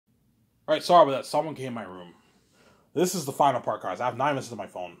Alright, sorry about that. Someone came in my room. This is the final part, guys. I have 9 minutes to my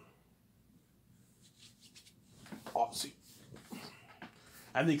phone. Obviously.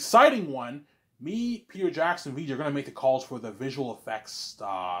 And the exciting one, me, Peter Jackson, VJ are going to make the calls for the visual effects,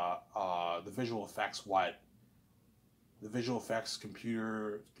 the visual effects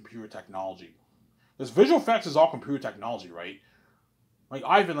computer technology. This visual effects is all computer technology, right? Like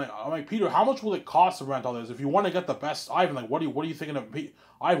Ivan, I'm like Peter, how much will it cost to rent all this? If you want to get the best, Ivan, like what are you thinking of?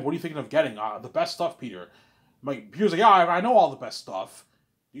 Ivan, what are you thinking of getting? The best stuff, Peter. I'm like Peter's like, yeah, Ivan, I know all the best stuff.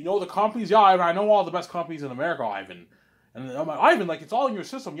 You know the companies, yeah, Ivan, I know all the best companies in America, Ivan. And I'm like, Ivan, like it's all in your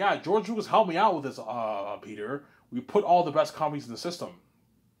system. Yeah, George Lucas helped me out with this, Peter. We put all the best companies in the system.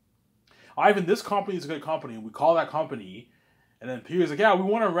 Ivan, this company is a good company. We call that company. And then Peter's like, yeah, we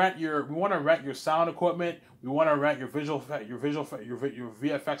want to rent your sound equipment. We want to rent your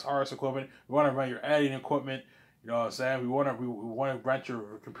VFX artist equipment. We want to rent your editing equipment. You know what I'm saying? We want to rent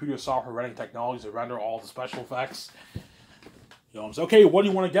your computer software renting technologies to render all the special effects. You know what I'm saying? Okay, what do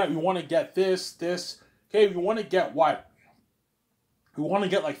you want to get? We want to get this. Okay, we want to get what? We want to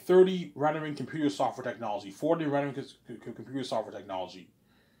get like 30 rendering computer software technology, 40 rendering computer software technology.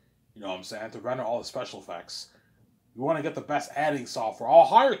 You know what I'm saying? To render all the special effects. We want to get the best editing software. I'll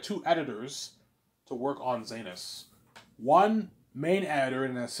hire 2 editors to work on Zanus. One main editor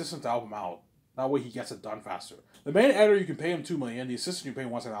and an assistant to help him out. That way he gets it done faster. The main editor, you can pay him $2 million. The assistant, you pay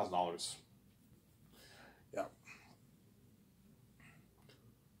him $1,000. Yeah.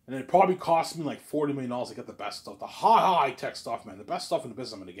 And it probably costs me like $40 million to get the best stuff. The high-tech stuff, man. The best stuff in the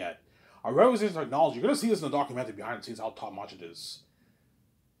business I'm going to get. Our representation technology. You're going to see this in the documentary behind the scenes, how top-notch it is.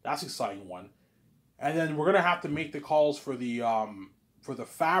 That's an exciting one. And then we're gonna have to make the calls for the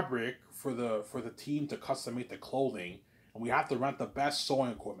fabric for the team to custom make the clothing, and we have to rent the best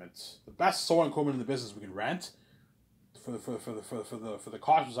sewing equipment. The best sewing equipment in the business we can rent for the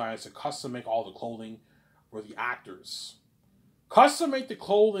costume designers to custom make all the clothing for the actors. Custom make the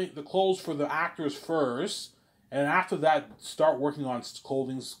clothes for the actors first, and after that start working on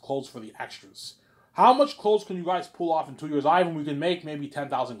clothes for the extras. How much clothes can you guys pull off in 2 years? Ivan, we can make maybe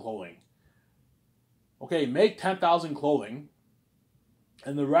 10,000 clothing. Okay, make 10,000 clothing,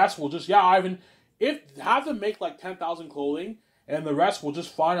 and the rest will just, yeah, Ivan, have them make like 10,000 clothing, and the rest will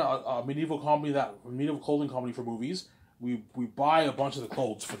just find a medieval clothing company for movies. We buy a bunch of the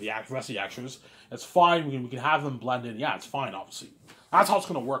clothes for the rest of the actors. It's fine. We can have them blend in. Yeah, it's fine. Obviously, that's how it's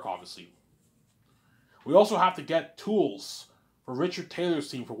gonna work. Obviously, we also have to get tools for Richard Taylor's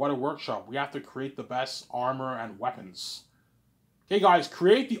team for Weta Workshop. We have to create the best armor and weapons. Okay, guys,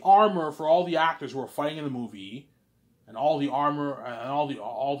 create the armor for all the actors who are fighting in the movie, and all the armor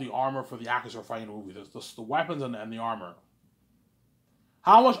for the actors who are fighting in the movie. The weapons and the armor.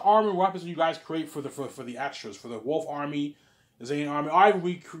 How much armor and weapons do you guys create for the extras for the Wolf Army, the Zane Army? Ivan,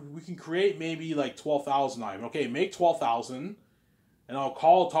 we can create maybe like 12,000. Ivan, okay, make 12,000, and I'll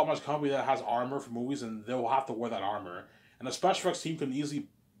call a top-notch company that has armor for movies, and they'll have to wear that armor. And the special effects team can easily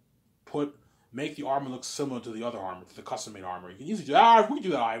make the armor look similar to the other armor, to the custom-made armor. You can easily do that. We can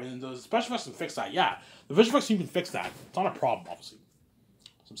do that, Ivan. And the special effects can fix that. Yeah, the visual effects team can fix that. It's not a problem, obviously.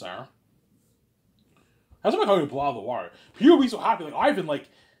 I'm sorry. That's what I'm going to blow out of the water. People will be so happy. Like, Ivan, like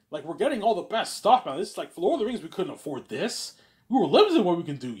we're getting all the best stuff, man. This is like, for Lord of the Rings, we couldn't afford this. We were limited in what we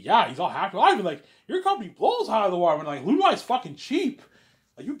can do. Yeah, he's all happy. Ivan, like, your company blows out of the water. Like, Lumai's fucking cheap.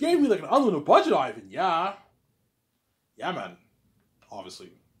 Like, you gave me like an unlimited budget, Ivan. Yeah. Yeah, man.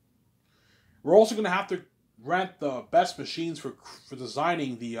 Obviously. We're also gonna have to rent the best machines for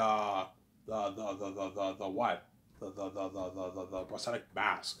designing the prosthetic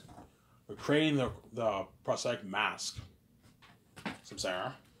mask. We're creating the prosthetic mask.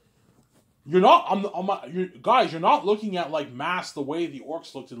 Samsara. You're not you're not looking at like masks the way the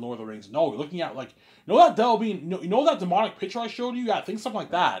orcs looked in Lord of the Rings. No, you're looking at like that that demonic picture I showed you? Yeah, think something like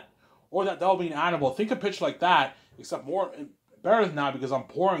that. Or that Delvine animal. Think a picture like that, except better than that because I'm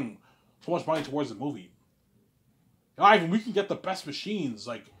pouring so much money towards the movie. Ivan, we can get the best machines,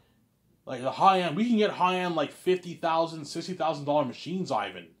 like the high end. We can get high end like $50,000, $60,000 machines,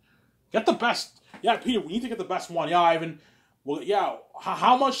 Ivan. Get the best. Yeah, Peter, we need to get the best one. Yeah, Ivan. Well, yeah.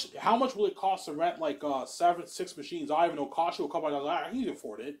 How much will it cost to rent like 6 machines, Ivan? It'll cost you a couple of dollars. I can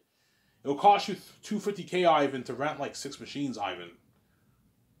afford it. It'll cost you $250K, Ivan, to rent like 6 machines, Ivan.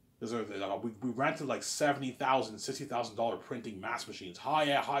 We rented like $70,000, $60,000 printing mass machines,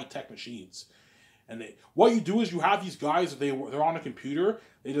 high tech machines, and what you do is you have these guys. They're on a computer.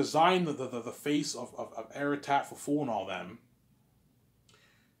 They design the face of Aratat for Fool and all them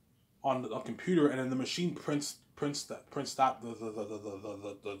on the computer, and then the machine prints the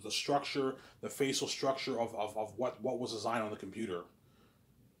structure, the facial structure of what was designed on the computer.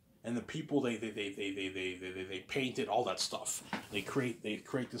 and the people they painted all that stuff. They create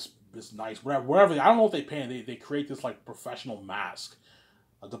this nice whatever. I don't know if they paint. They create this like professional mask,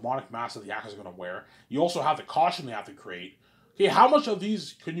 a demonic mask that the actors are gonna wear. You also have the costume they have to create. Okay, how much of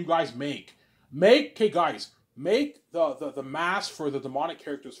these can you guys make? Okay, guys, make the mask for the demonic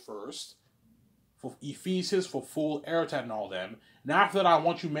characters first, for Ephesus, for Fool, Erotet, and all them. And after that, I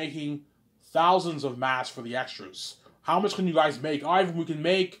want you making thousands of masks for the extras. How much can you guys make? Ivan, we can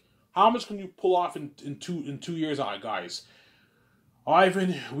make. How much can you pull off in 2 years, guys?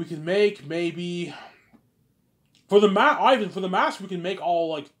 Ivan, we can make maybe for the mask we can make all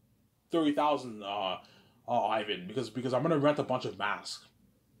like 30,000. Ivan, because I'm gonna rent a bunch of masks.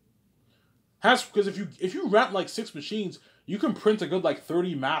 Because if you rent like 6 machines, you can print a good like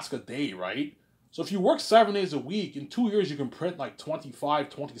 30 masks a day, right? So if you work 7 days a week, in 2 years you can print like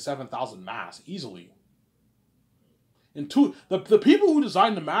 27,000 masks easily. The people who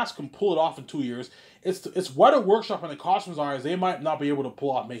designed the mask can pull it off in 2 years. It's Weta Workshop and the costume designers, they might not be able to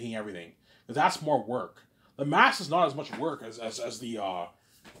pull off making everything, because that's more work. The mask is not as much work as the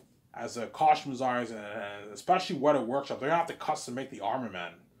costume designers, and especially Weta Workshop. They're gonna have to custom make the armor,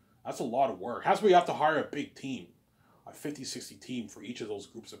 man. That's a lot of work. That's where you have to hire a big team, a 50-60 team for each of those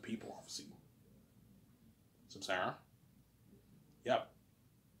groups of people, obviously. Some Sarah. Yep.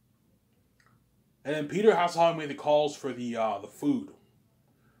 And then Peter has to help me the calls for the food.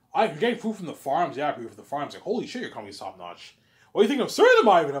 You're getting food from the farms? Yeah, Peter, from the farms. Like, holy shit, your company's top notch. What do you think of serving them,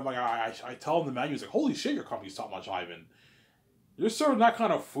 Ivan? I'm like, I tell him the menu. He's like, holy shit, your company's top notch, Ivan. They're serving that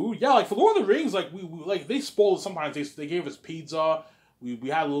kind of food. Yeah, like for Lord of the Rings, like we like they spoiled us sometimes. They gave us pizza. We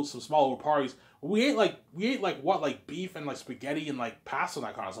had some small little parties. We ate like beef and like spaghetti and like pasta and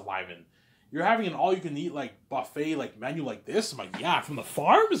that kind of stuff, Ivan. You're having an all-you-can-eat, like, buffet, like, menu like this? I'm like, yeah, from the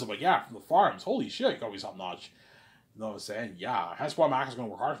farms? I'm like, yeah, from the farms. Holy shit, you gotta be top-notch. You know what I'm saying? Yeah, that's why Max is gonna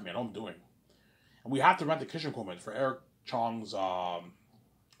work hard for me. I know what I'm doing. And we have to rent the kitchen equipment for Eric Chong,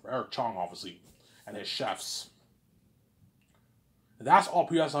 obviously, and his chefs. And that's all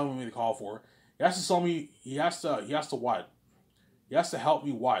Peter has to help me to call for. He has to tell me, he has to what? He has to help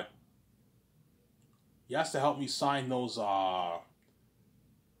me what? He has to help me sign those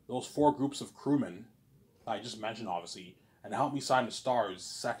 4 groups of crewmen that I just mentioned, obviously, and help me sign the Stars'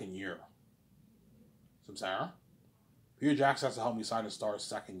 second year. Some Sarah? Peter Jackson has to help me sign the Stars'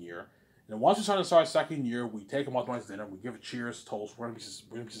 second year. And then once we sign the Stars' second year, we take them out to dinner, we give a cheers, toast, we're gonna be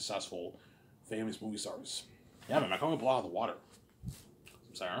successful, famous movie stars. Yeah, man, I can't blow out of the water.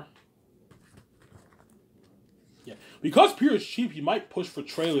 Some Sarah? Yeah. Because Peter's cheap, he might push for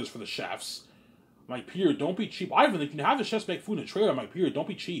trailers for the chefs. I'm like, Peter, don't be cheap. Ivan, they can have the chefs make food in a trailer. I'm like, Peter, don't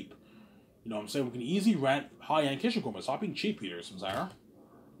be cheap. You know what I'm saying? We can easily rent high-end kitchen equipment. Stop being cheap, Peter. Samsara.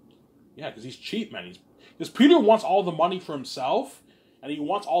 Yeah, because he's cheap, man. Because Peter wants all the money for himself, and he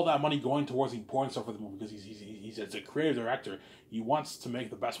wants all that money going towards the important stuff for the movie, because he's a creative director. He wants to make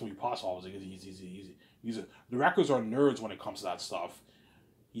the best movie possible, because directors are nerds when it comes to that stuff.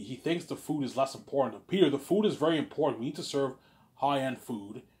 He thinks the food is less important. Peter, the food is very important. We need to serve high-end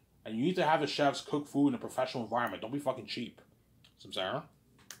food. And you need to have the chefs cook food in a professional environment. Don't be fucking cheap. Samsara.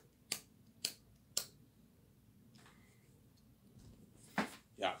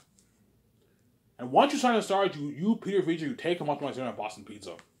 Yeah. And once you sign the Stars, you Peter Vija, you take them up to my dinner at Boston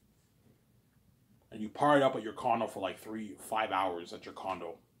Pizza. And you party up at your condo for like 5 hours at your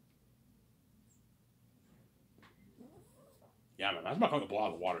condo. Yeah, man, that's not going to blow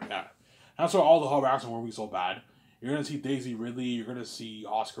out of the water. Yeah. That's why all the harassment were so bad. You're going to see Daisy Ridley. You're going to see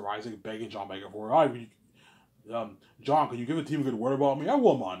Oscar Isaac begging John Baker for, John, can you give the team a good word about me? I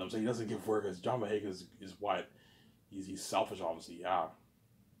will, man. I'm saying he doesn't give word because John Baker is what? He's selfish, obviously, yeah.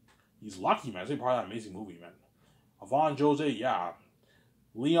 He's lucky, man. He's part of that amazing movie, man. Yvonne Jose, yeah.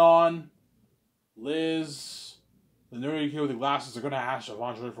 Leon, Liz, the nerdy kid with the glasses, they're going to ask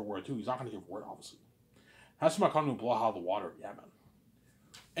Yvonne Jose for word, too. He's not going to give word, obviously. That's my company blow out of the water. Yeah, man.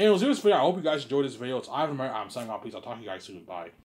 Anyways, it was for now. I hope you guys enjoyed this video. It's Ivan. I'm signing off. Peace. I'll talk to you guys soon. Bye.